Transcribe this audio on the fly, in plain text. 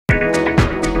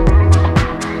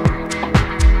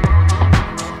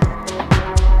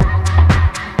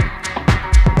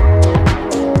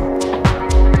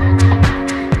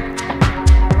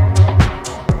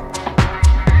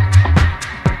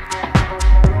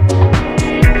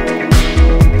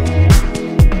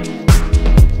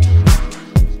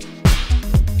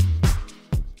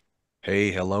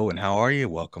hello, and how are you?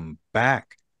 Welcome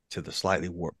back to the Slightly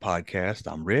Warped Podcast.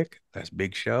 I'm Rick. That's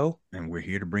Big Show, and we're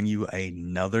here to bring you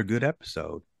another good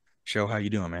episode. Show, how you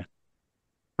doing, man?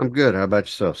 I'm good. How about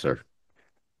yourself, sir?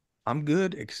 I'm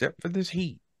good, except for this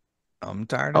heat. I'm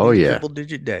tired of Oh these yeah,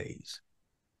 double-digit days.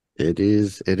 it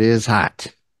is hot.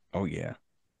 Oh yeah,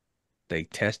 they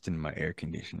testing my air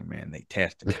conditioning, man. They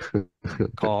testing it in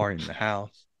the car, in the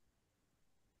house.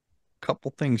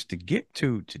 Couple things to get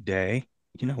to today.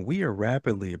 We are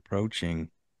rapidly approaching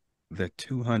the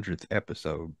 200th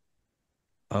episode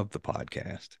of the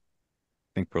podcast.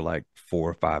 Think we're like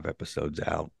 4 or 5 episodes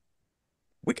out.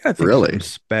 We got to think of something Really?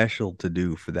 special to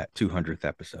do for that 200th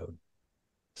episode.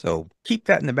 So keep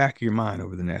that in the back of your mind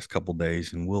over the next couple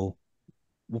days, and we'll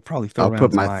probably throw I'll around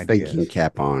put some my thinking ideas.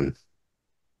 cap on.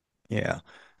 Yeah.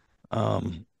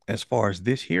 As far as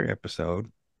this here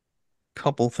episode,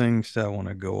 couple things that I want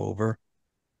to go over.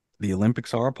 The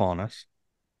Olympics are upon us.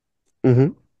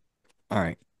 Hmm. All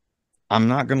right. I'm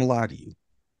not gonna lie to you.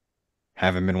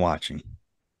 Haven't been watching.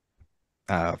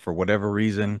 For whatever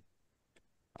reason,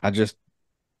 I just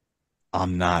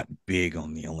I'm not big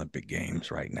on the Olympic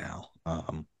Games right now.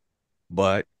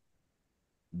 But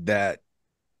that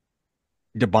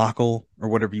debacle or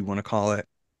whatever you want to call it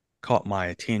caught my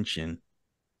attention.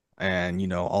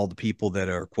 And, all the people that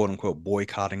are quote unquote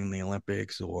boycotting the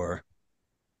Olympics or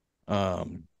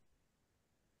um,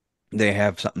 they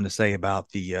have something to say about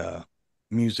the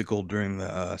musical during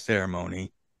the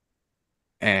ceremony.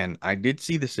 And I did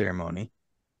see the ceremony,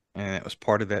 and it was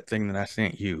part of that thing that I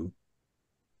sent you.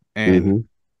 And Hmm.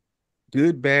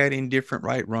 good, bad, indifferent,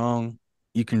 right, wrong,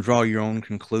 you can draw your own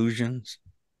conclusions.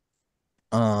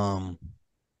 Um,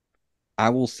 I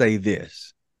will say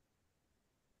this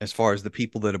as far as the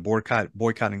people that are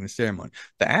boycotting the ceremony.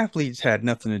 The athletes had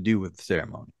nothing to do with the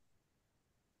ceremony.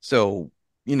 So,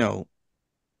 you know,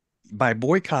 by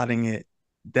boycotting it,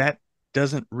 that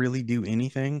doesn't really do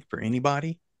anything for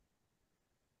anybody.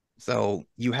 So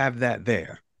you have that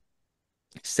there.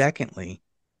 Secondly,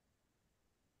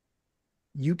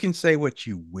 you can say what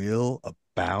you will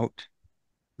about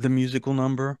the musical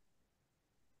number.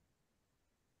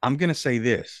 I'm going to say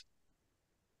this,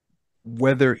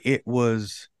 whether it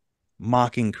was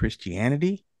mocking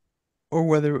Christianity or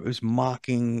whether it was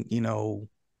mocking,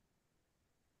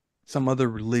 some other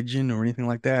religion or anything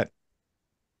like that,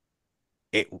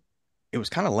 it it was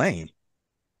kind of lame.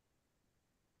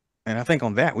 And I think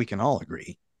on that we can all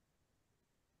agree.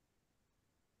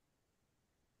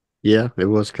 Yeah, it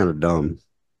was kind of dumb.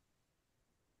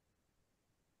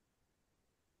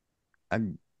 I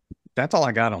That's all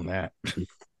I got on that.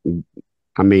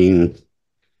 I mean,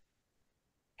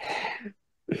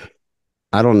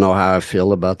 I don't know how I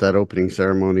feel about that opening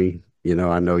ceremony.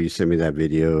 I know you sent me that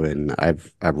video, and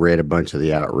I've read a bunch of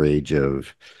the outrage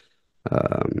of,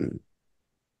 um,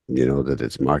 that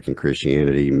it's mocking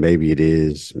Christianity. Maybe it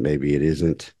is, maybe it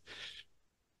isn't.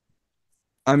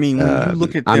 I mean, when you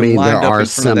look at I them mean, there lined up are in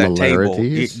front of that table,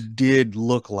 similarities. it did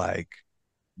look like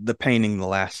the painting The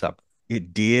Last Supper.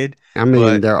 It did, I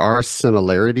mean, but there are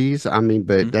similarities. I mean,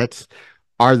 but mhm.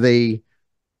 are they,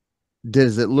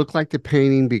 does it look like the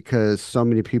painting because so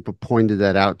many people pointed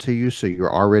that out to you, so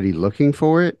you're already looking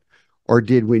for it? Or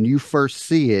did when you first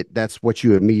see it, that's what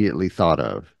you immediately thought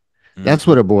of? That's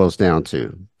what Mhm. it boils down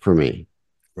to for me.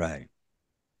 Right.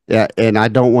 Yeah. And I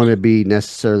don't want to be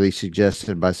necessarily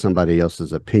suggested by somebody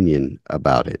else's opinion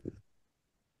about it.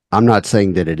 I'm not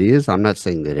saying that it is. I'm not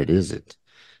saying that it isn't.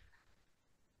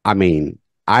 I mean,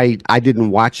 I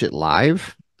didn't watch it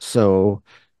live, so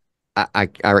I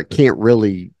can't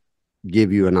really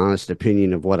give you an honest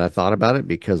opinion of what I thought about it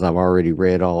because I've already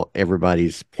read all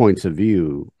everybody's points of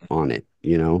view on it.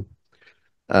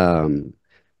 Um,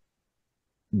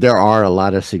 there are a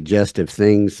lot of suggestive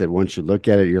things that once you look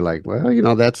at it, you're like,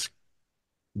 well, that's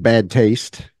bad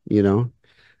taste.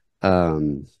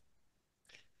 Um,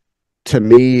 to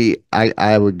me,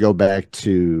 I would go back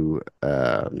to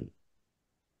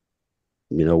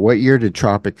what year did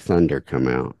Tropic Thunder come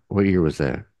out? What year was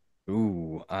that?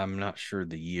 Ooh, I'm not sure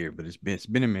the year, but it's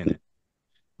been a minute.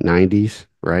 90s,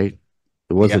 right?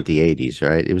 It Yeah. wasn't the 80s,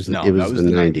 right? It was No, it no, it was was the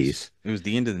the 90s. 90s. It was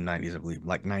the end of the 90s, I believe,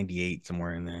 like 98,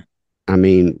 somewhere in there. I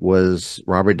mean, was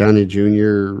Robert Downey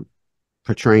Jr.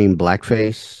 portraying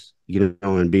blackface,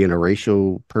 and being a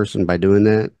racial person by doing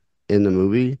that in the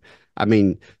movie? I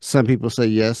mean, some people say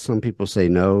yes, some people say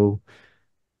no.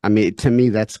 I mean, to me,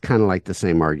 that's kind of like the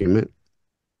same argument.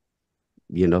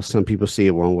 Some people see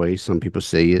it one way, some people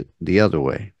see it the other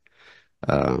way.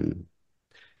 Um,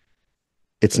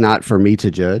 it's not for me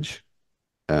to judge.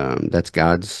 That's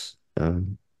God's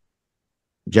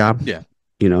job. Yeah.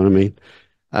 You know what I mean?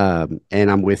 And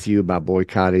I'm with you about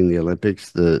boycotting the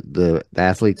Olympics. The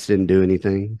athletes didn't do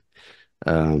anything.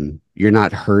 You're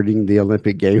not hurting the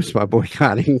Olympic Games by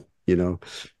boycotting.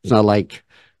 It's not like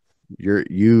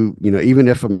even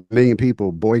if 1 million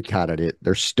people boycotted it,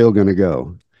 they're still going to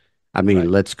go. I mean, Right.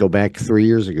 let's go back 3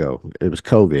 years ago. It was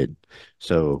COVID.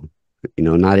 So,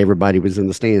 not everybody was in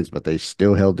the stands, but they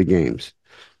still held the games.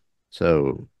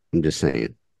 So I'm just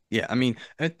saying. Yeah, I mean,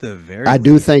 at the very I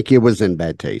do least, think it was in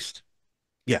bad taste.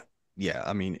 yeah, yeah.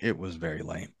 I mean, it was very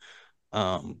lame.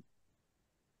 Um,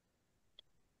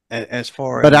 as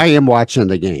far But I as am watching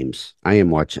the games. I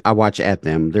watch at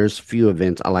them. There's a few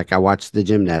events. I watch the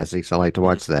gymnastics. I like to Mhm.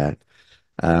 watch that.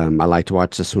 I like to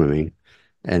watch the swimming.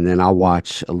 And then I'll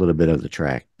watch a little bit of the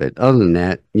track. But other than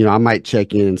that, I might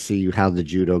check in and see how the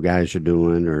judo guys are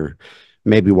doing, or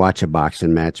maybe watch a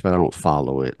boxing match, but I don't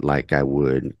follow it like I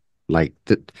would. Like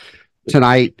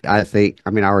tonight, I think,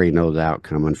 I mean, I already know the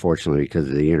outcome, unfortunately, because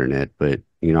of the internet, but,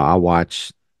 I'll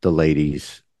watch the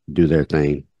ladies do their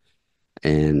thing.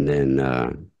 And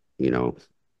then, you know,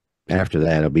 after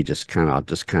that, I'll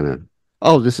just kind of,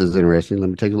 oh, this is interesting. Let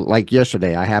me take a look. Like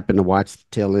yesterday, I happened to watch the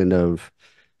tail end of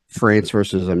France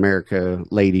versus America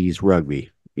ladies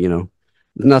rugby.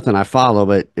 Nothing I follow,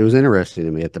 but it was interesting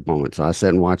to me at the moment. So I sat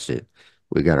and watched it.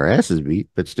 We got our asses beat,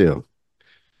 but still,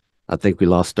 I think we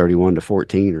lost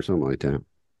 31-14 or something like that.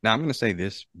 now, I'm going to say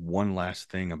this one last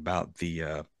thing about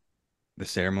the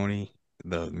ceremony,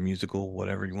 the musical,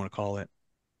 whatever you want to call it.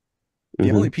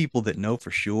 The only Hmm. people that know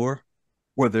for sure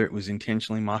whether it was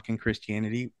intentionally mocking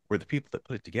Christianity were the people that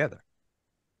put it together.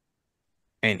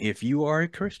 And if you are a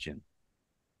Christian,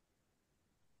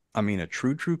 I mean a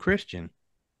true Christian,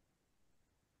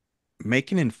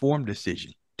 make an informed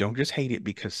decision. Don't just hate it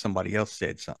because somebody else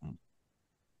said something.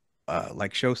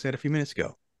 Like Show said a few minutes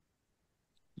ago,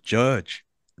 judge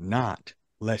not,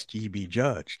 lest ye be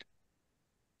judged.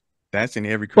 That's in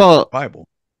every Christian's Well, Bible.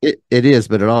 it is,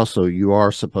 but it also, you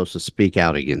are supposed to speak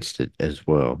out against it as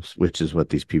well, which is what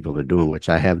these people are doing, which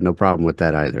I have no problem with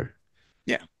that either,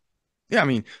 Yeah. Yeah. I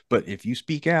mean, but if you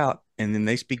speak out and then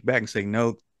they speak back and say,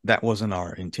 no, that wasn't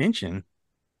our intention.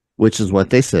 which is what Then,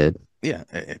 they said. yeah,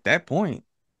 at that point,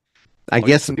 I all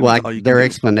you guess can do is like all you can their do.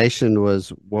 explanation was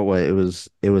what was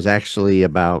it was actually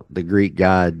about the Greek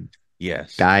god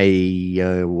Yes.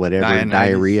 whatever Dionysus.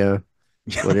 diarrhea,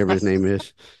 whatever his name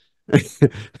is.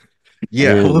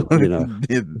 Yeah.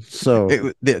 And so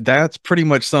That's pretty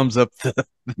much sums up the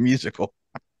musical.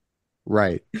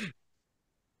 right.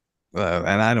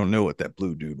 And I don't know what that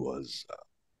blue dude was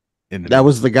in the That middle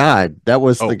was of the it. god. That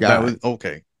was the Oh, that was god.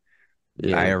 okay.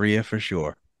 Yeah. Diarrhea for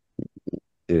sure.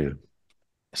 Yeah.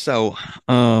 So,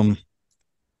 um,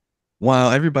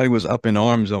 while everybody was up in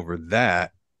arms over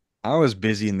that, I was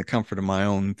busy in the comfort of my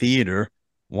own theater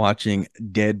watching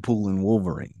Deadpool and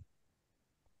Wolverine.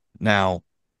 Now,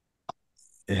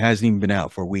 it hasn't even been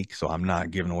out for a week, so I'm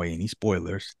not giving away any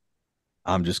spoilers.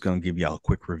 I'm just going to give y'all a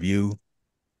quick review.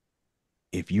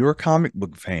 If you're a comic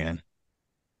book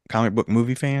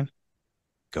movie fan,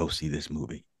 go see this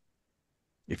movie.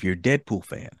 If you're a Deadpool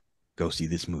fan, go see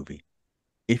this movie.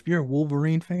 If you're a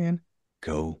Wolverine fan,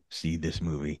 go see this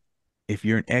movie. If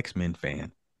you're an X-Men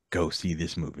fan, go see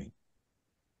this movie.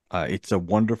 It's a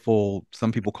wonderful,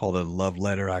 some people call it a love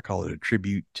letter. I call it a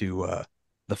tribute to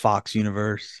the Fox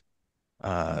universe.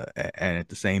 And at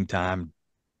the same time,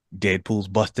 Deadpool's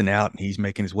busting out and he's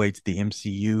making his way to the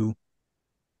MCU.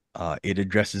 It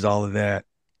addresses all of that.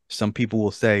 Some people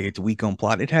will say it's weak on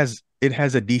plot. It has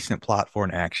a decent plot for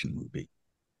an action movie.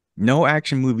 No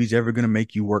action movie is ever going to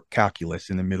make you work calculus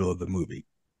in the middle of the movie.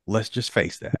 Let's just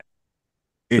face that.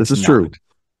 This It's is true. not.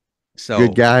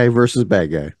 Good So, guy versus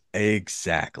bad guy.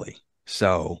 exactly.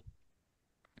 So,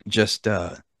 just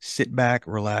sit back,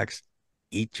 relax,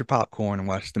 eat your popcorn, and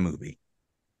watch the movie.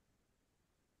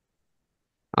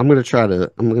 I'm gonna try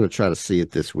to see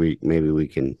it this week. Maybe we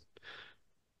can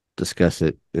discuss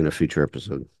it in a future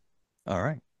episode. All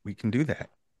right, we can do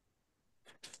that.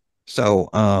 So,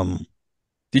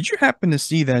 did you happen to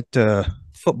see that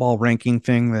football ranking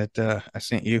thing that I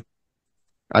sent you?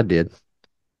 I did.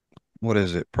 What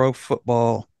is it? Pro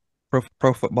football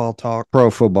talk. Pro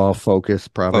Football Focus,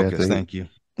 probably, I Focus. think. Thank you.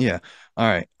 Yeah. All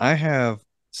right. I have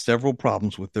several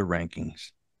problems with their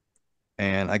rankings,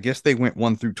 and I guess they went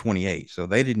 1 through 28, so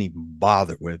they didn't even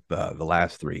bother with the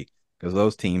last three because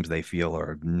those teams they feel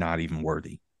are not even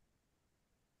worthy.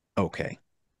 Okay.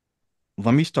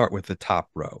 Let me start with the top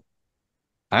row.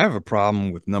 I have a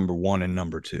problem with number one and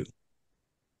number two.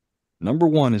 Number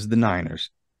one is the Niners.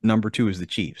 Number two is the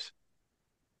Chiefs.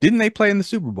 Didn't they play in the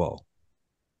Super Bowl?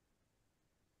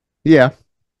 Yeah,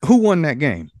 Who won that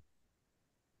game?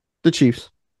 the Chiefs.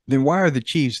 then why are the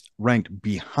Chiefs ranked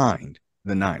behind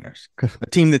the Niners, a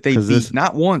team that they because beat this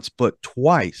not once but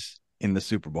twice in the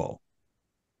Super Bowl?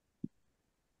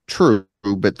 true,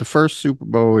 but the first Super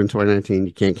Bowl in 2019,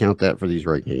 you can't count that for these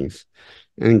rankings.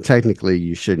 And technically,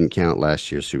 you shouldn't count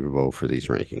last year's Super Bowl for these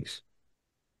rankings.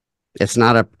 It's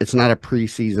not a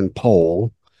preseason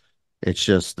poll. It's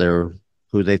just their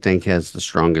who they think has the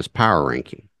strongest power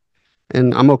ranking.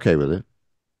 And I'm okay with it.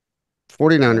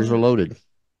 49ers Uh, are loaded.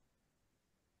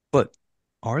 but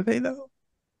are they though?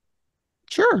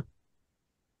 Sure.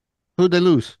 Who'd they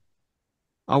lose?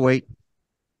 I'll wait.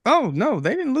 Oh no,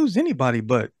 they didn't lose anybody,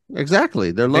 but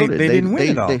Exactly. They're they loaded. they didn't win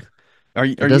it They all. Are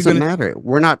it you doesn't gonna? matter.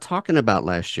 We're not talking about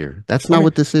last year. That's I not mean,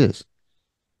 what this is.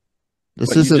 This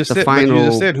but you isn't just the said, but you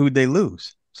just final. said who'd they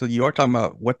lose. So you are talking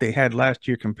about what they had last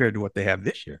year compared to what they have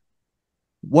this year.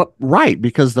 What right?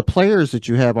 Because the players that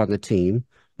you have on the team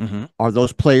Mm-hmm. are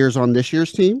those players on this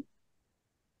year's team?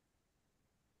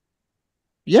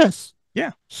 Yes.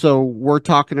 Yeah. So we're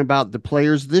talking about the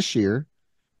players this year.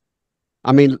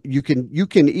 I mean, you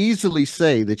can easily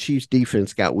say the Chiefs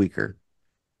defense got weaker.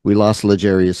 We lost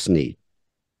L'Jarius Sneed.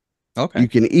 You Okay.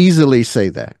 can easily say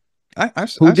that.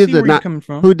 Who I did see the where you're not? coming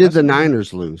from. Who I did the see where you're.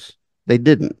 Niners lose? They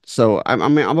didn't. So I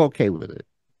mean, I'm okay with it.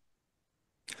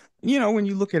 When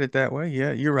you look at it that way,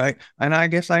 yeah, you're right. And I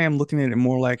guess I am looking at it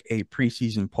more like a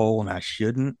preseason poll, and I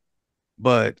shouldn't.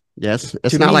 But Yes,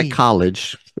 to it's not like me,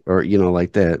 college or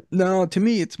like that. no, to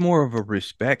me, it's more of a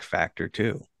respect factor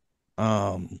too.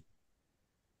 Um,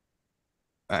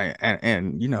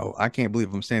 I can't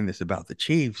believe I'm saying this about the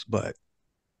Chiefs, but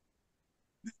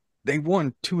they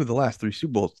won two of the last three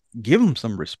Super Bowls. Give them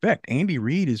some respect. Andy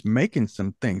Reid is making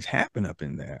some things happen up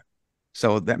in there.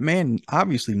 So that man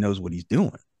obviously knows what he's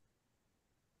doing.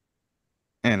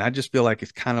 And I just feel like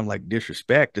it's kind of like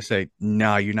disrespect to say,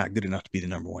 no, you're not good enough to be the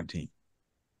number one team.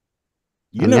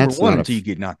 You're And number one until you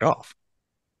get knocked off.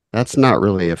 that's not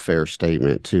really a fair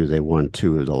statement too. They won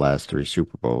two of the last three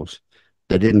Super Bowls.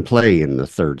 They didn't play in the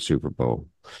third Super Bowl.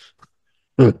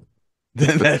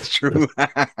 That's true.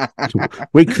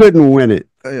 We couldn't win it.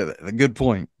 Good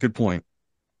point. Good point.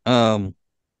 Um,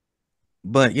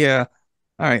 but yeah,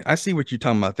 all right. I see what you're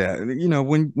talking about. That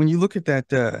when you look at that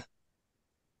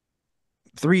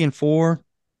 3 and 4,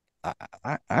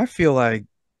 I feel like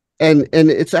And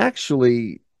it's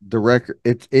actually the record.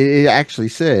 It actually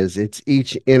says it's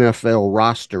each NFL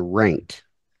roster ranked.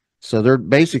 So they're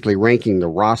basically ranking the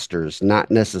rosters,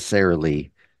 not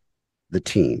necessarily the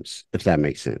teams, if that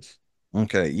makes sense.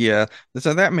 okay, yeah.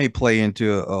 So that may play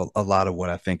into a lot of what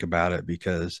I think about it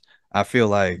because I feel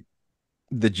like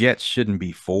the Jets shouldn't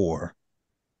be 4.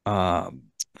 Um,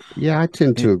 Yeah, I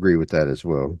tend to and agree with that as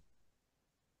well.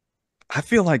 I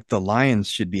feel like the Lions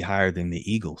should be higher than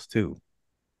the Eagles too.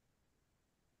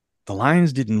 The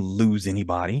Lions didn't lose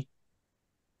anybody,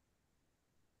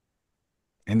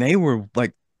 and they were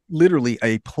like literally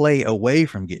a play away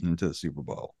from getting into the Super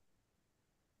Bowl.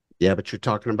 Yeah, but you're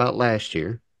talking about last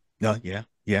year. No, yeah,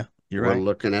 yeah, you're We're right.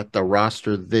 looking at the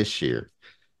roster this year.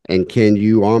 And can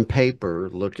you, on paper,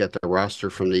 look at the roster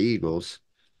from the Eagles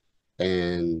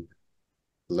and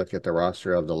look at the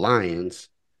roster of the Lions,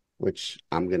 which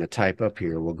I'm going to type up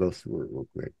here. We'll go through it real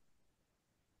quick.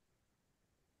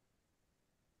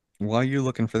 While you're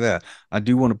looking for that, I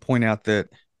do want to point out that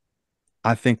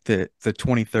I think that the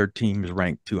 23rd team is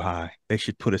ranked too high. They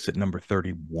should put us at number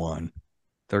 31,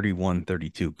 31,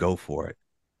 32. Go for it.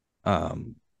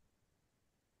 Um,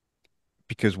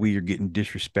 because we are getting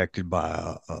disrespected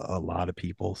by a lot of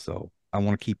people. So I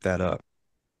want to keep that up.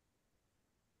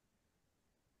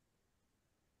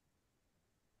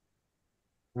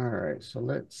 All right, so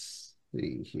let's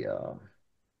see here.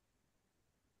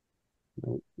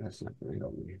 Nope, that's not going to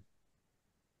help me.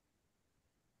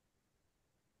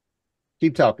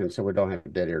 Keep talking so we don't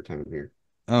have dead air time here.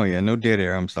 Oh yeah, no dead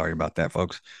air. I'm sorry about that,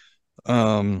 folks.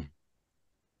 Um,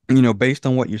 based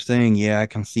on what you're saying, yeah, I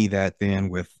can see that then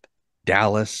with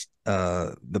Dallas,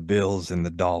 the Bills and the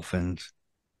Dolphins.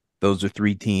 Those are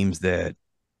three teams that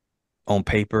on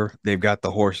paper they've got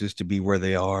the horses to be where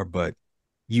they are, but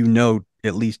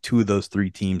at least two of those three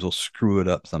teams will screw it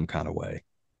up some kind of way.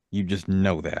 You just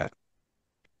know that.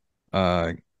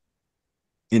 Uh,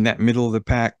 in that middle of the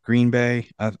pack, Green Bay,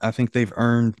 I think they've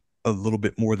earned a little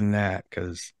bit more than that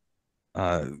because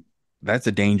uh, that's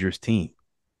a dangerous team.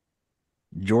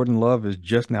 Jordan Love is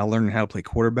just now learning how to play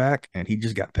quarterback, and he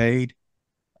just got paid.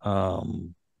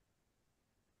 Um,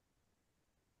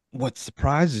 what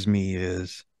surprises me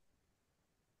is,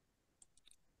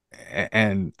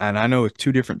 and I know it's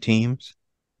two different teams,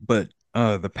 but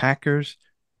the Packers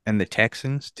and the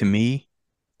Texans to me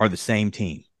are the same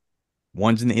team.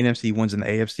 One's in the NFC, one's in the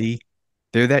AFC.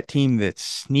 They're that team that's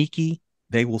sneaky.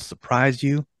 They will surprise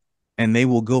you and they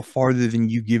will go farther than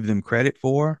you give them credit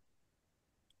for.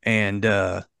 And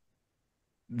You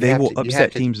they have will to you have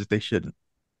upset to teams that they shouldn't.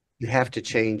 you have to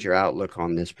change your outlook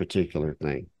on this particular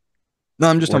thing. No,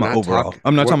 I'm just We're talking about not overall. talking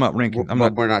I'm not we're, talking about we're ranking. I'm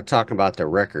not, but we're not talking about their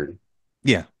record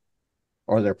yeah.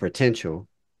 or their potential.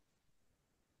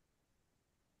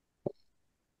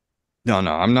 No,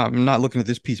 no, I'm not looking at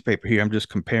this piece of paper here. I'm just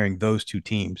comparing those two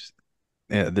teams,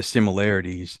 the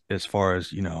similarities as far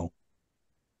as,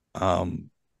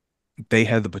 um, they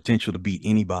have the potential to beat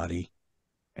anybody.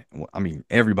 Well, I mean,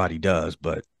 everybody does,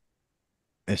 but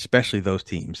especially those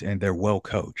teams, and they're well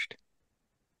coached.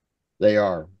 They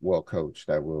are well coached.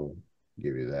 I will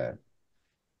give you that.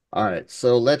 All right,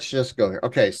 so let's just go here.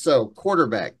 Okay, so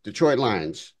quarterback, Detroit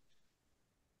Lions,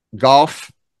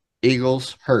 Golf,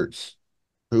 Eagles, Hurts.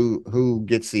 Who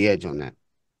gets the edge on that?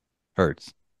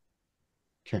 Hurts.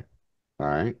 Okay, all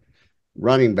right.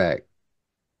 Running back,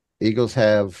 Eagles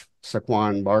have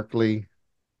Saquon Barkley,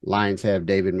 Lions have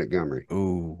David Montgomery.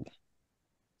 Ooh,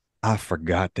 I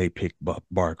forgot they picked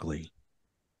Barkley.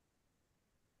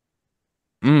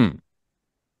 Mm.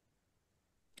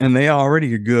 And they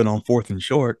already are good on fourth and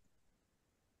short.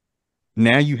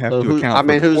 Now you have So to who? account I for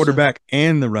mean, the who's the, quarterback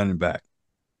and the running back.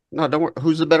 no? Don't worry.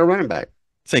 Who's the better running back?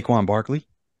 Saquon Barkley.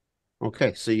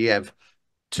 Okay, so you have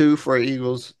two for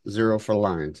Eagles, zero for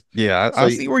Lions. Yeah, So I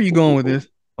see where you're going with this.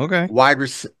 Okay. wide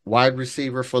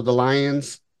receiver for the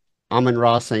Lions,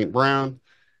 Amon-Ra St. Brown,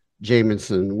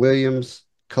 Jamison Williams,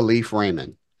 Khalif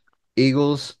Raymond.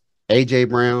 Eagles, AJ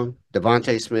Brown,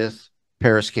 Devontae Smith,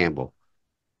 Paris Campbell.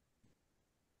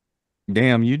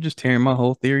 Damn, you just tearing my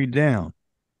whole theory down.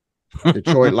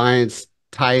 Detroit Lions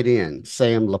tight end,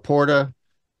 Sam Laporta.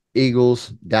 Eagles,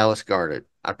 Dallas Goedert.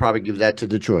 I'd probably give that to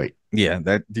Detroit. Yeah,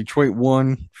 that Detroit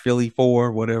one, Philly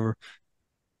four, whatever.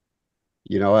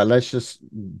 Let's just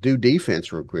do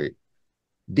defense real quick.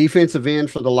 Defensive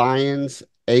end for the Lions,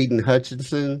 Aiden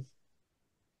Hutchinson.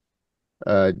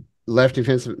 Uh, Left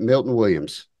defensive Milton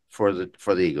Williams for the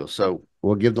Eagles. So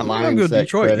we'll give the I mean, I'll go Lions that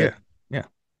Detroit. credit. Yeah. Yeah.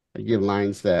 I give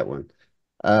Lions that one.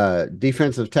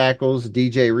 Defensive tackles,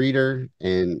 DJ Reader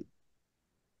and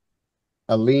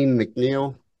Aline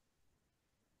McNeil.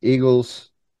 Eagles,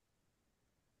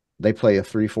 they play a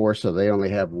 3-4, so they only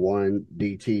have one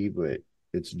DT, but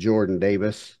it's Jordan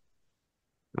Davis.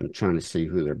 I'm trying to see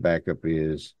who their backup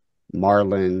is.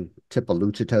 Marlon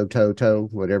Tipaluchito Toto,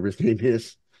 whatever his name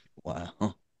is.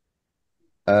 Wow.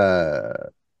 Uh,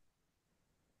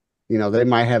 they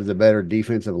might have the better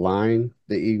defensive line,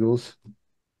 the Eagles.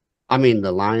 I mean,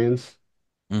 the Lions.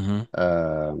 Mm-hmm.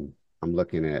 I'm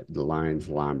looking at the Lions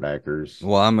linebackers.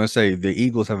 Well, I'm gonna say the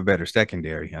Eagles have a better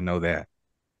secondary. I know that.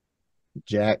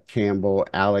 Jack Campbell,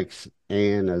 Alex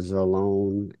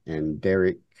Anzalone, and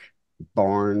Derek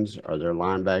Barnes are their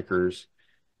linebackers.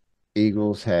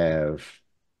 Eagles have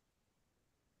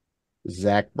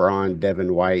Zach Braun,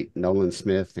 Devin White, Nolan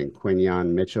Smith, and Quinion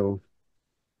Mitchell.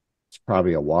 It's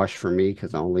probably a wash for me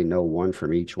because I only know one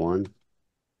from each one.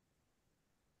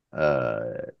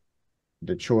 Uh,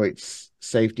 Detroit's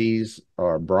safeties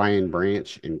are Brian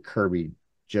Branch and Kirby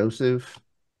Joseph.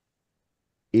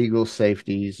 Eagles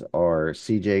safeties are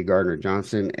CJ Gardner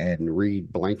Johnson and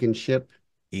Reed Blankenship.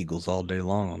 Eagles all day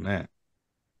long on that.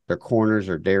 The corners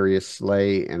are Darius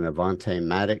Slay and Avante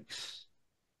Maddox.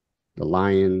 The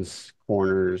Lions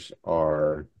corners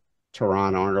are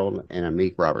Teron Arnold and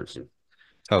Amik Robertson.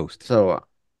 Toast. So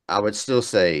I would still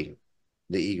say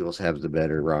the Eagles have the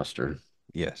better roster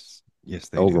Yes. Yes,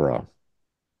 they do. overall.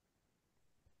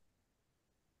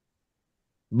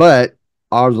 But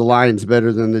are the Lions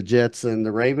better than the Jets and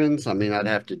the Ravens? I mean, I'd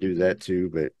have to do that too,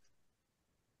 but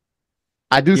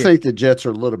I do Yeah. think the Jets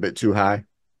are a little bit too high.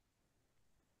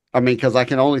 I mean, because I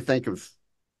can only think of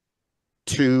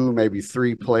two, maybe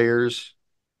three players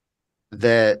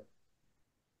that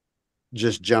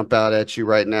just jump out at you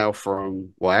right now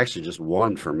well, actually just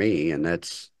one for me, and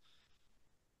that's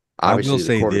I will obviously the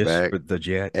say this quarterback for the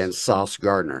and Jets. Sauce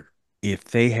Gardner. If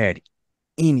they had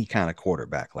any kind of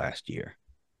quarterback last year,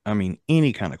 I mean,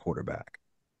 any kind of quarterback,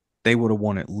 they would have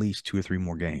won at least two or three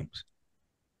more games.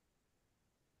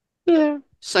 Yeah.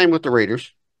 Same with the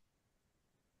Raiders.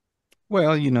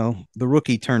 Well, the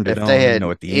rookie turned it If they on, had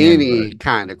at the end, but any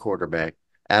kind of quarterback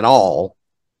at all,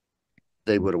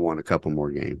 they would have won a couple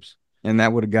more games. and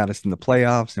that would have got us in the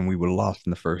playoffs and we would have lost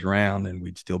in the first round and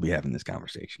we'd still be having this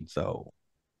conversation. So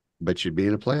But you'd be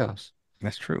in the playoffs.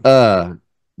 that's true. Uh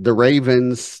the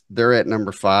Ravens, they're at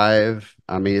number 5.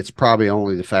 I mean, it's probably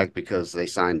only the fact because they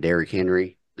signed Derrick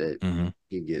Henry that Mm-hmm.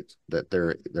 he gets that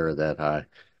they're that high.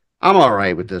 I'm all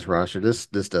right with this roster. This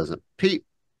doesn't Pete.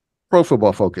 Pro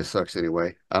Football Focus sucks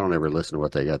anyway. I don't ever listen to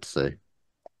what they got to say.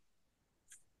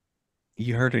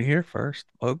 You heard it here first,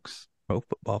 folks. Pro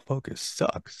Football Focus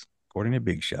sucks, according to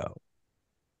Big Show.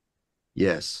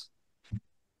 Yes.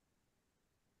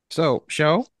 So,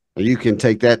 Show, You can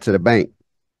take that to the bank.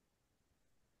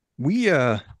 we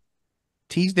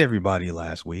teased everybody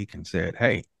last week and said,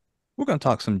 "Hey, we're going to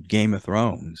talk some Game of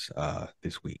Thrones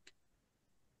this week."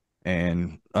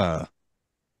 And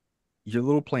your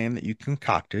little plan that you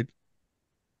concocted,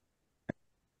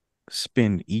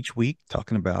 spend each week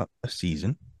talking about a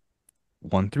season,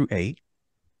 1 through 8.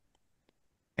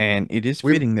 And it is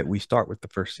We fitting that we start with the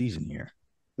first season here.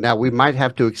 Now we might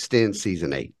have to extend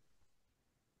season 8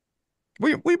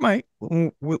 We might.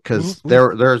 because We'll,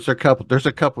 there's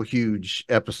a couple huge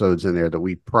episodes in there that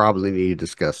we probably need to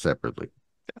discuss separately.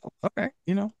 okay,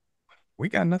 we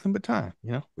got nothing but time.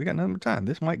 We got nothing but time.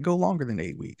 This might go longer than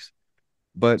 8 weeks.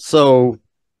 But So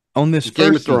on this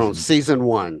Game of first Thrones season, season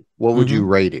 1, what would mhm, you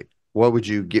rate it? What would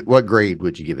you get? What grade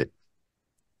would you give it?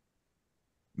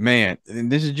 man,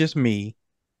 and this is just me.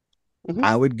 Mhm.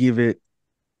 I would give it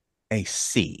a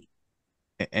C.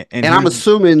 And And I'm here's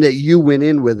assuming that you went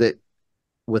in with it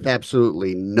with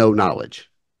absolutely no knowledge.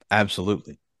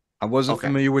 absolutely. I wasn't Okay.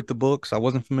 familiar with the books. I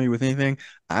wasn't familiar with anything.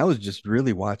 I was just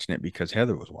really watching it because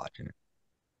Heather was watching it.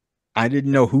 I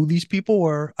didn't know who these people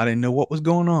were. I didn't know what was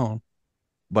going on.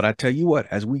 But I tell you what,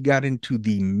 as we got into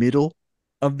the middle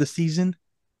of the season,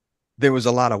 there was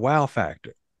a lot of wow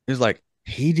factor. It's like,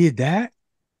 he did that.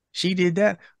 She did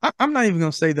that. I'm not even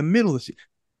going to say the middle of the season.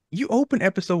 You open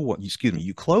episode one, excuse me,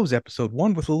 you close episode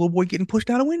one with a little boy getting pushed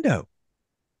out a window.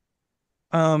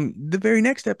 The very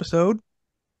next episode,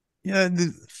 yeah,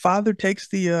 the father takes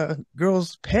the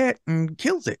girl's pet and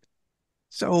kills it.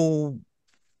 So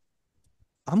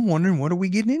I'm wondering, what are we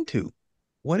getting into?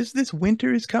 What is this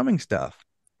winter is coming stuff?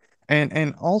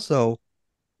 And also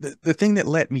the thing that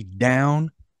let me down,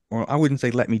 or I wouldn't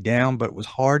say let me down, but it was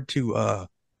hard to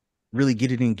really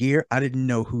get it in gear. I didn't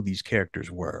know who these characters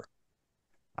were.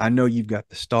 I know you've got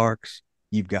the Starks,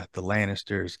 you've got the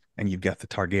Lannisters, and you've got the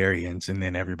Targaryens, and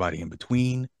then everybody in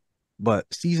between. But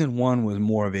season one was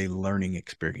more of a learning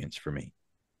experience for me.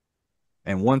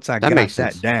 And once I That makes got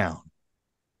that sense. down,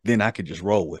 then I could just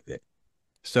roll with it.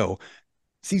 So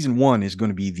season one is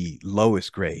going to be the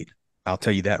lowest grade. I'll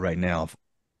tell you that right now of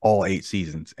all 8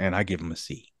 seasons, and I give them a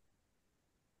C.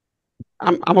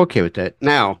 I'm okay with that.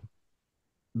 Now,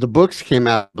 the books came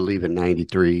out, I believe, in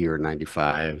 93 or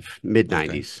 95, mid Okay.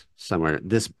 90s, somewhere.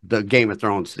 The Game of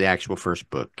Thrones, the actual first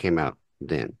book, came out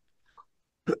then.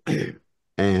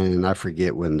 And I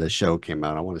forget when the show came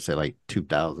out. I want to say like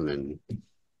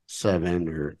 2007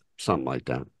 or something like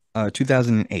that.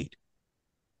 2008.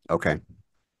 Okay.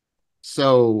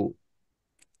 So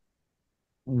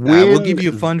I will when give you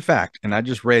a fun fact, and I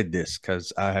just read this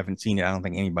because I haven't seen it. I don't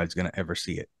think anybody's going to ever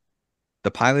see it.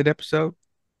 The pilot episode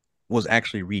was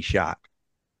actually reshot.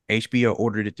 HBO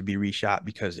ordered it to be reshot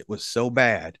because it was so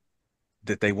bad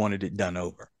that they wanted it done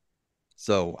over.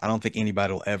 So I don't think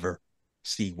anybody will ever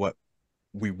see what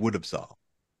we would have saw.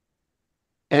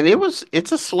 and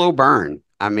it's a slow burn.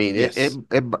 I mean, Yes.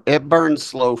 it burns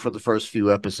slow for the first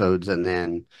few episodes, and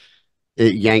then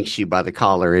it yanks you by the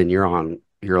collar, and you're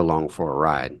along for a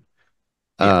ride.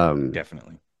 Yeah, Um,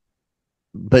 definitely.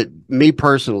 but me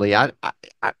personally, I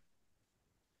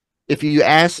if you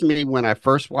asked me when I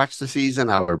first watched the season,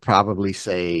 I would probably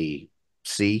say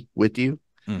C with you.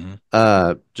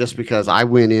 Mm-hmm. Just because I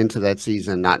went into that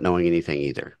season not knowing anything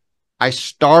either. I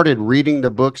started reading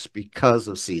the books because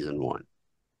of season 1.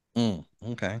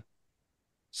 Okay.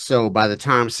 So by the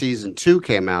time season 2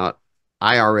 came out,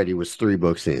 I already was 3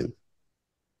 books in.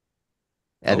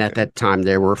 And at Okay. that time,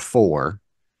 there were 4.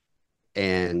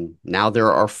 And now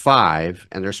there are 5.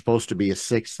 And there's supposed to be a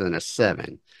 6th and a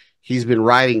 7. He's been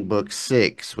writing book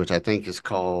 6, which I think is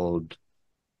called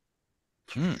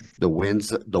Mm. the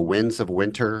Winds of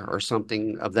Winter or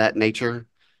something of that nature.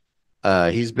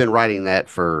 He's been writing that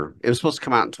for it was supposed to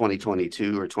come out in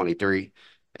 2022 or 23,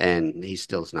 and he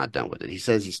still's not done with it. He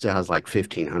says he still has like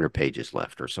 1,500 pages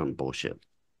left or some bullshit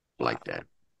like Wow. that.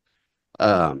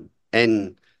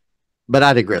 And but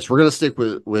I digress. We're gonna stick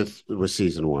with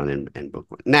season 1 and book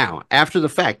 1. Now, after the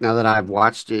fact, now that I've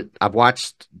watched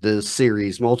the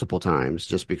series multiple times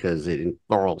just because it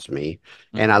enthralls me,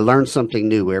 and I Mm-hmm. learn something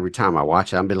new every time I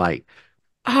watch it. I'll be like,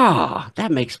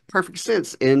 that makes perfect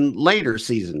sense in later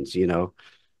seasons,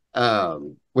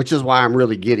 which is why I'm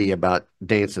really giddy about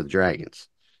Dance of the Dragons.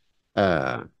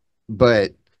 Uh,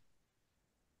 but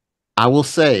I will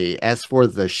say, as for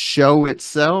the show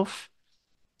itself,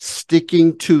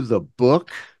 sticking to the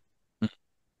book,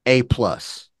 A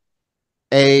plus,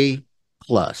 A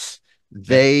plus.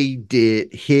 Yeah.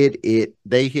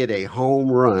 They hit a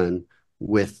home run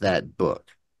with that book,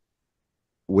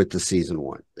 with the season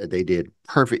one. They did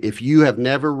perfect. If you have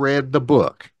never read the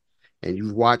book and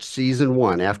you've watched season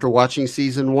one, after watching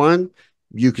season one,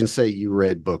 you can say you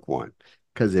read book one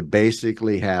because it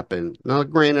basically happened. Now,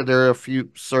 granted, there are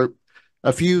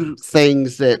a few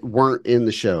things that weren't in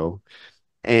the show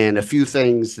and a few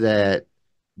things that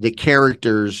the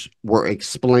characters were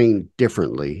explained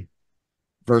differently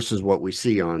versus what we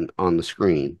see on the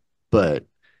screen. But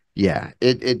yeah,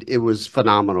 it was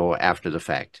phenomenal after the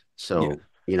fact. Yeah. So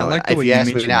I like the way if you you ask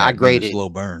me mentioned now, I that being a grade it slow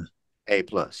burn. A+.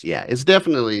 Yeah, it's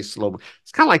definitely slow.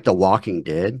 It's kind of like The Walking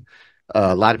Dead.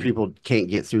 A lot of Yeah. people can't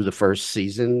get through the first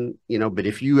season, but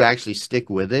if you actually stick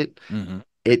with it, Hmm.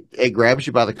 it grabs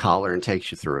you by the collar and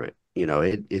takes you through it.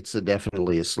 It's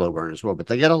definitely a slow burn as well, but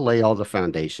they got to lay all the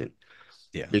foundation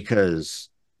Yeah. because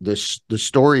the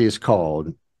story is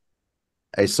called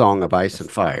A Song of Ice and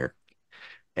Fire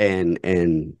and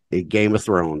a Game of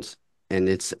Thrones, and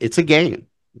it's a game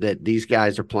that these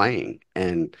guys are playing,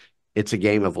 and it's a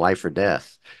game of life or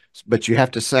death. But you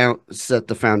have to set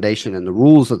the foundation and the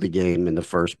rules of the game in the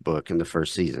first book in the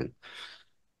first season,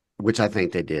 which I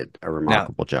think they did a Now,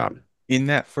 remarkable job. in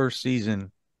that first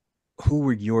season, who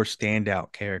were your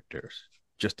standout characters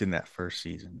just in that first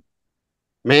season?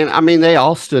 Man, I mean, they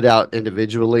all stood out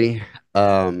individually.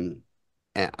 Um,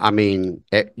 I mean,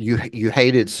 you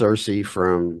hated Cersei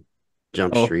from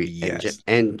Jump Oh, Street yes.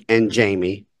 and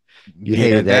Jamie. You Yeah,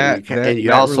 hated that, and you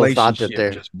that also thought that relationship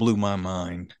they're just blew my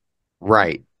mind.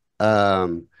 right.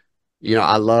 Um,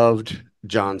 I loved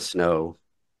Jon Snow.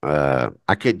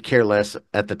 I could care less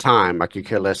at the time. I could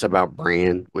care less about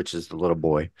Bran, which is the little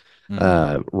boy.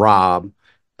 Hmm. Rob,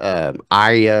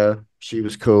 Arya, she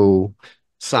was cool.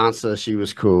 Sansa, she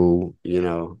was cool.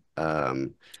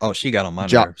 Oh, she got on my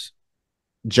Jo- nerves.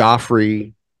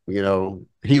 Joffrey,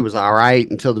 he was all right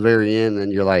until the very end,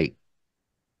 and you're like,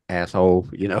 asshole,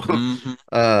 Hmm.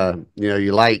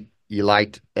 you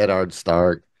liked Eddard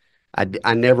Stark.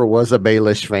 I never was a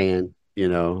Baelish fan,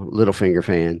 Littlefinger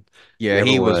fan. Yeah,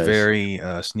 Never he was was. very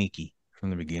sneaky from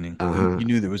the beginning. Uh-huh. You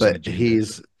knew there was an But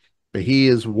agenda. he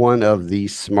is one of the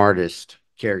smartest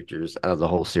characters out of the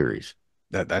whole series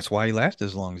That's why he lasted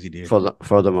as long as he did.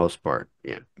 for the most part.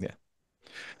 Yeah. Yeah.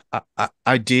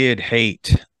 I did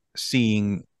hate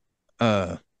seeing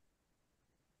uh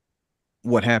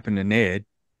what happened to Ned,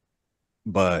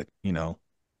 but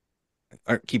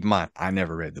keep in mind, I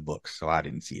never read the books, so I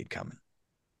didn't see it coming.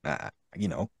 Uh, you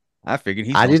know, I figured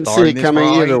he's I gonna didn't star see in it this for coming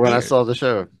all either eight when I years. saw the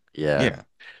show. Yeah. Yeah,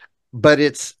 But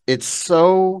it's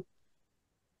so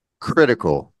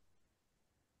critical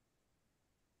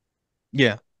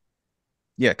yeah,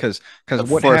 yeah. Because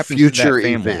what for happens to that future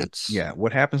family? events. Yeah,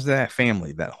 what happens to that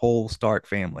family? That whole Stark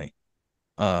family.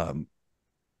 Um,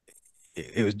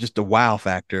 it was just a wow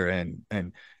factor, and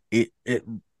it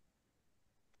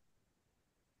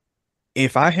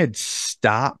if I had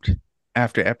stopped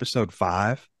after episode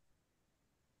 5,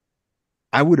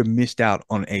 I would have missed out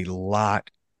on a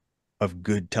lot of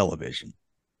good television.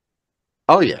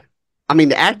 Oh yeah. I mean,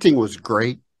 the acting was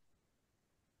great.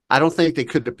 I don't think they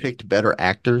could have picked better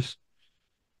actors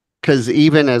because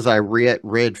even as I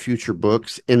read future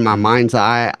books in my Mhm. mind's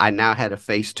eye, I now had a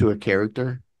face to a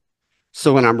character.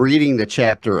 So when I'm reading the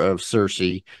chapter of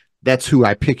Cersei, that's who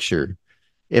I pictured.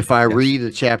 If I Yes. read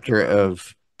a chapter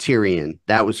of Tyrion,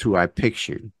 that was who I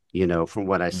pictured, from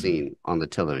what I Mhm. seen on the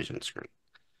television screen.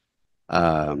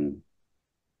 Um,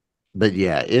 but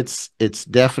yeah, it's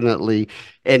definitely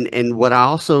and what I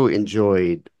also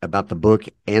enjoyed about the book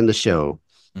and the show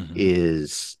Mhm.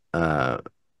 is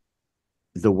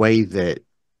the way that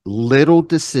little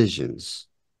decisions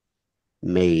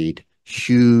made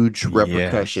huge Yes.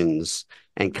 repercussions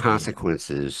and Yeah.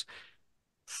 consequences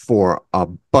for a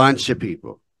bunch of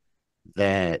people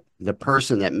that the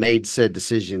person that made said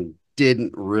decision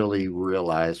didn't really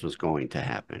realize was going to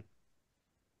happen.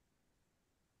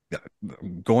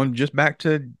 Going just back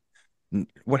to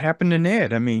what happened to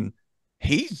Ned. I mean,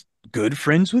 he's good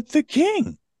friends with the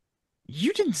king.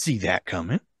 You didn't see that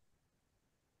coming. And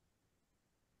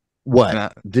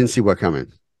What? Didn't see what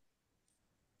coming.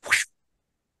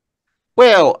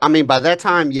 Well, I mean, by that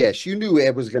time, yes, you knew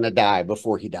Ed was going to die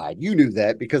before he died. You knew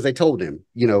that because they told him,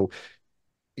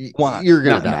 why? you're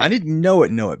going No, to no, I die. didn't know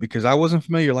it because I wasn't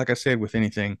familiar, like I said, with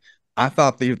anything. I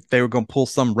thought they were going to pull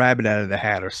some rabbit out of the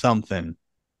hat or something,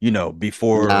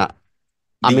 before Nah,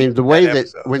 I the mean, end the of that way that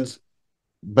episode.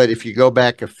 but if you go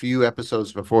back a few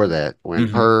episodes before that, Hmm.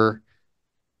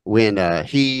 when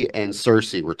he and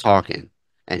Cersei were talking,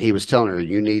 and he was telling her,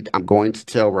 I'm going to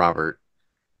tell Robert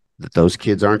that those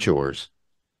kids aren't yours.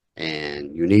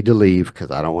 and you need to leave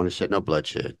because I don't want to shed no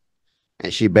bloodshed.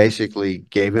 And she basically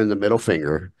gave him the middle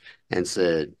finger and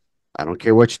said, I don't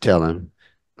care what you tell him,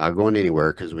 not going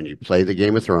anywhere because when you play the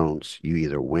Game of Thrones, you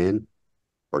either win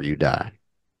or you die.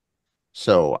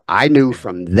 So I knew Yeah.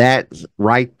 from that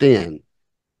right then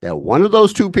that one of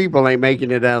those two people ain't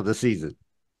making it out of the season.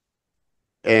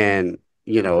 And,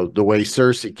 the way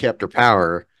Cersei kept her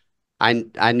power, I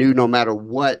knew no matter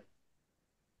what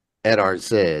Eddard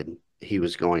said, he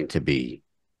was going to be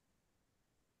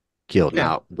killed. Yeah.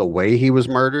 Now, the way he was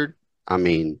murdered, I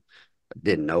mean, I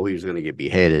didn't know he was going to get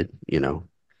beheaded.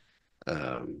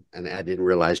 And I didn't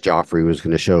realize Joffrey was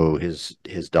going to show his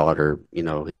daughter,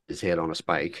 his head on a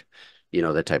spike,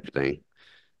 that type of thing.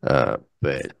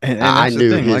 But And I that's the knew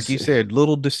thing, like his, you said,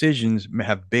 little decisions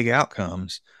have big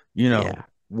outcomes. You know, yeah.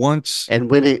 once, And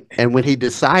when he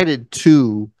decided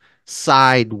to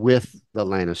side with the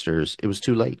Lannisters, it was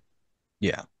too late.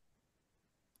 yeah,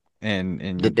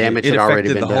 The and damage it had already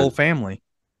affected been the whole done. family.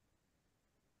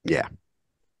 Yeah,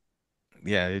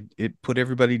 Yeah, it put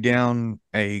everybody down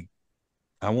a,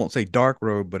 I won't say dark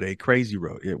road, but a crazy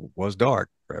road. It was dark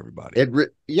for everybody.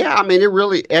 yeah. I mean, it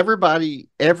really everybody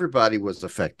was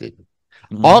affected.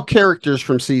 All Hmm. characters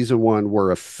from season one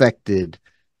were affected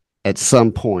at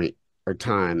some point or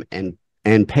time, and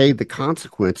paid the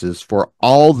consequences for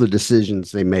all the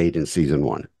decisions they made in season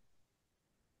one.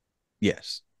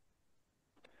 Yes,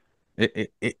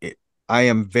 it. I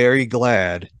am very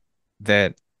glad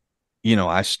that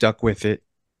I stuck with it.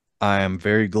 I am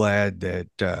very glad that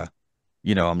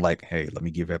I'm like, hey, let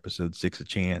me give episode 6 a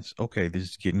chance. Okay, this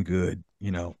is getting good,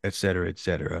 et cetera, et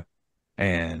cetera.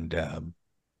 And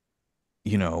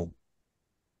you know,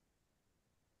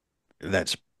 that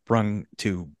sprung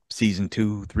to season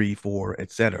 2, 3, 4,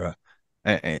 et cetera.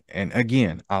 And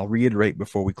again, I'll reiterate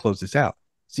before we close this out.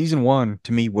 Season 1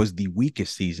 to me was the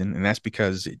weakest season, and that's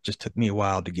because it just took me a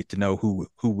while to get to know who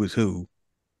was who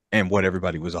and what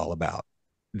everybody was all about.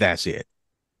 That's it.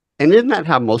 And isn't that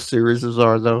how most series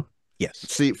are, though? Yes.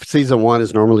 See, season one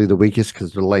is normally the weakest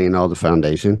because they're laying all the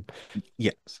foundation.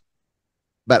 Yes.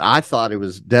 But I thought it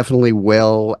was definitely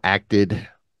well acted,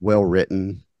 well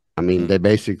written. I mean, Mm. they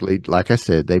basically, like I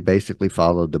said, they basically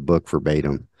followed the book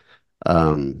verbatim,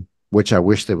 which I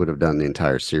wish they would have done the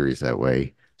entire series that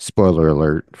way. Spoiler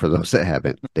alert for those that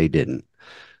haven't, they didn't.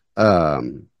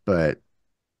 But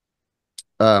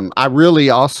I really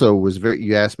also was very,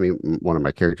 you asked me one of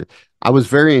my characters. I was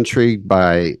very intrigued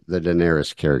by the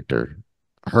Daenerys character.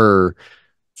 Her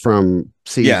from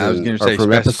Yeah, I was season going to or say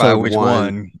from specify which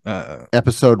one.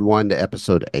 episode one to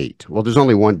episode eight. Well, there's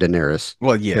only one Daenerys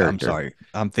Well, yeah, I'm character, sorry.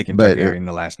 I'm thinking but Targaryen,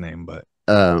 the last name, but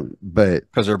but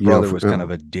because her you know, brother was kind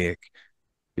of a dick.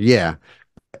 yeah,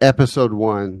 episode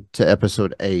one to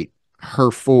episode eight,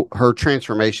 her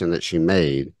transformation that she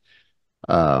made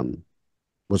um,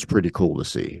 was pretty cool to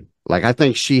see. Like I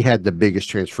think she had the biggest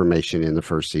transformation in the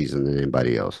first season than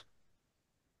anybody else.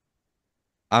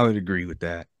 I would agree with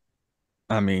that.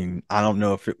 I mean, I don't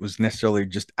know if it was necessarily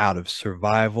just out of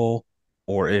survival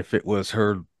or if it was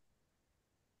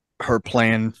her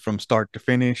plan from start to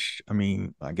finish. I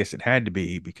mean, I guess it had to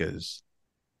be because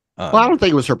Well, I don't um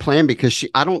think it was her plan because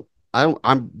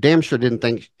I'm damn sure didn't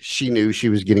think she knew she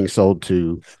was getting sold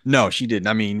to no, she didn't.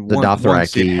 I mean, the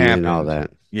once it Dothraki and all happened,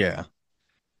 that. yeah.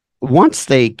 Once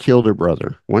they killed her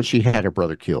brother, once she had her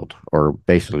brother killed, or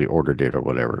basically ordered it or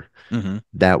whatever, Hmm.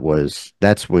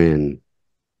 that's when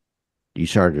you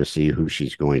started to see who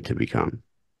she's going to become.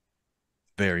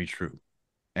 Very true.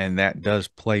 And that does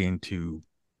play into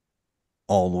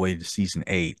all the way to season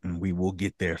 8, and we will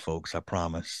get there, folks. I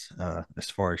promise. As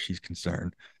far as she's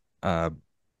concerned, uh,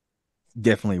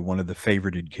 definitely one of the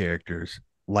favorited characters.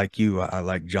 Like you, I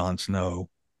like Jon Snow.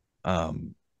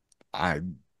 Um, I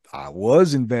I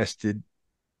was invested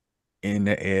in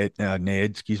Ned,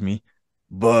 excuse me,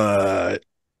 but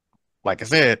like I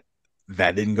said,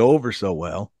 that didn't go over so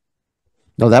well.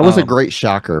 No, that was a Um, great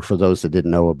shocker for those that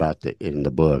didn't know about the in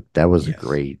the book. That was a yes,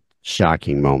 great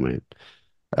shocking moment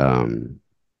um,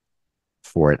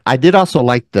 for it. I did also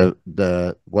like the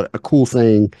what a cool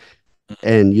thing.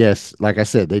 And yes, like I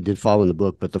said, they did fall in the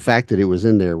book, but the fact that it was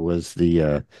in there was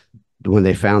the when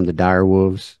they found the dire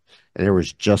wolves, and there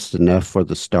was just enough for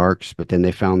the Starks, but then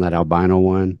they found that albino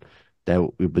one that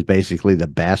it was basically the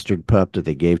bastard pup that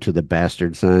they gave to the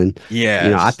bastard son.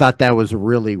 I yes, thought that was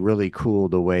really, really cool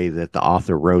the way that the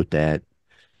author wrote that,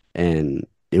 and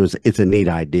it's a neat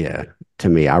idea to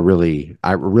me. I really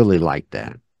like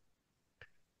that.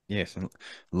 yes. And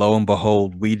lo and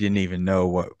behold, we didn't even know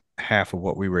what half of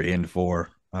what we were in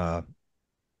for,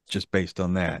 just based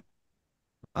on that.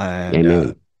 And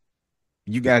Amen.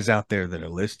 you guys out there that are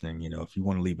listening, if you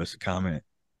want to leave us a comment,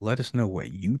 let us know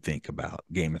what you think about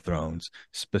Game of Thrones,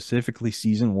 specifically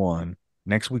season one.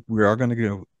 Next week we are going to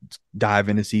go dive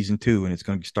into season two, and it's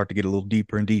going to start to get a little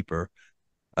deeper and deeper,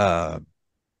 uh,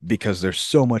 because there's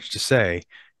so much to say.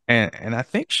 And I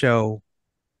think show,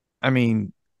 I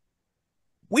mean,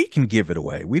 we can give it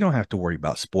away. We don't have to worry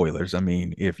about spoilers. I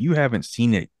mean, if you haven't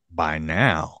seen it by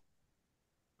now,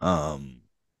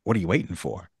 what are you waiting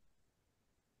for?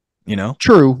 You know?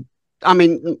 True. I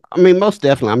mean, most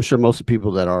definitely. I'm sure most of the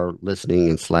people that are listening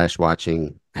and slash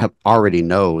watching have already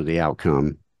know the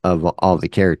outcome of all the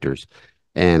characters,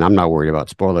 and I'm not worried about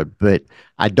spoiler. But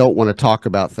I don't want to talk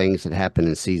about things that happen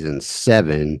in season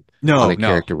seven on No, a no.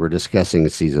 character we're discussing in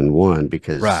season one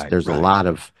because Right, right. there's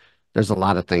a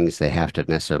lot of things they have to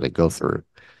necessarily go through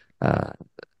uh,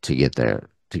 to get there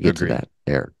to get to Agreed. that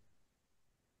there.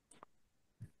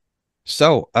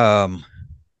 So,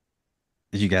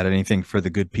 you got anything for the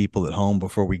good people at home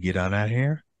before we get out of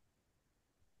here?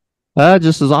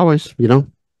 Just as always,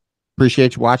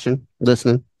 appreciate you watching,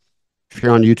 listening. If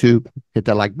you're on YouTube, hit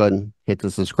that like button, hit the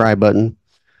subscribe button,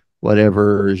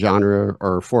 whatever genre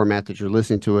or format that you're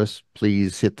listening to us,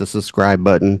 please hit the subscribe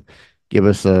button. Give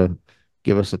us a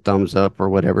give us a thumbs up or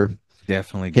whatever.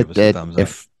 Definitely give Hit us a that thumbs up.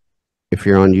 if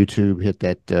you're on YouTube, hit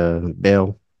that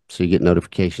bell so you get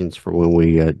notifications for when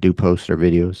we do post our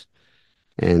videos.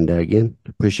 And again,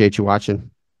 appreciate you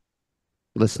watching,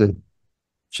 listening.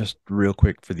 Just real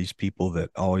quick for these people that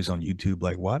always on YouTube,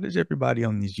 like, why does everybody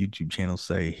on these YouTube channels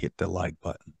say hit the like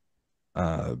button?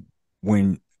 Uh,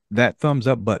 when that thumbs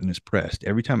up button is pressed,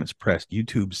 every time it's pressed,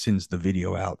 YouTube sends the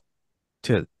video out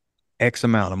to X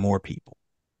amount of more people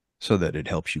so that it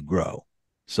helps you grow.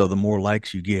 So the more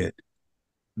likes you get,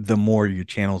 the more your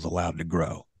channel's allowed to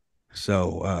grow.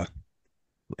 So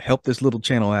help this little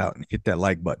channel out and hit that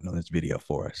like button on this video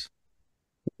for us.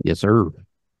 Yes, sir.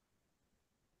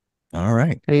 All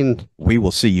right. And We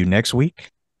will see you next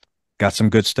week. Got some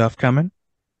good stuff coming.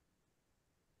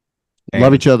 love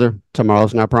And each other.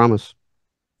 Tomorrow's not promised.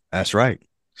 that's right.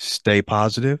 Stay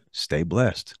positive, stay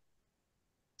blessed.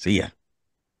 See ya.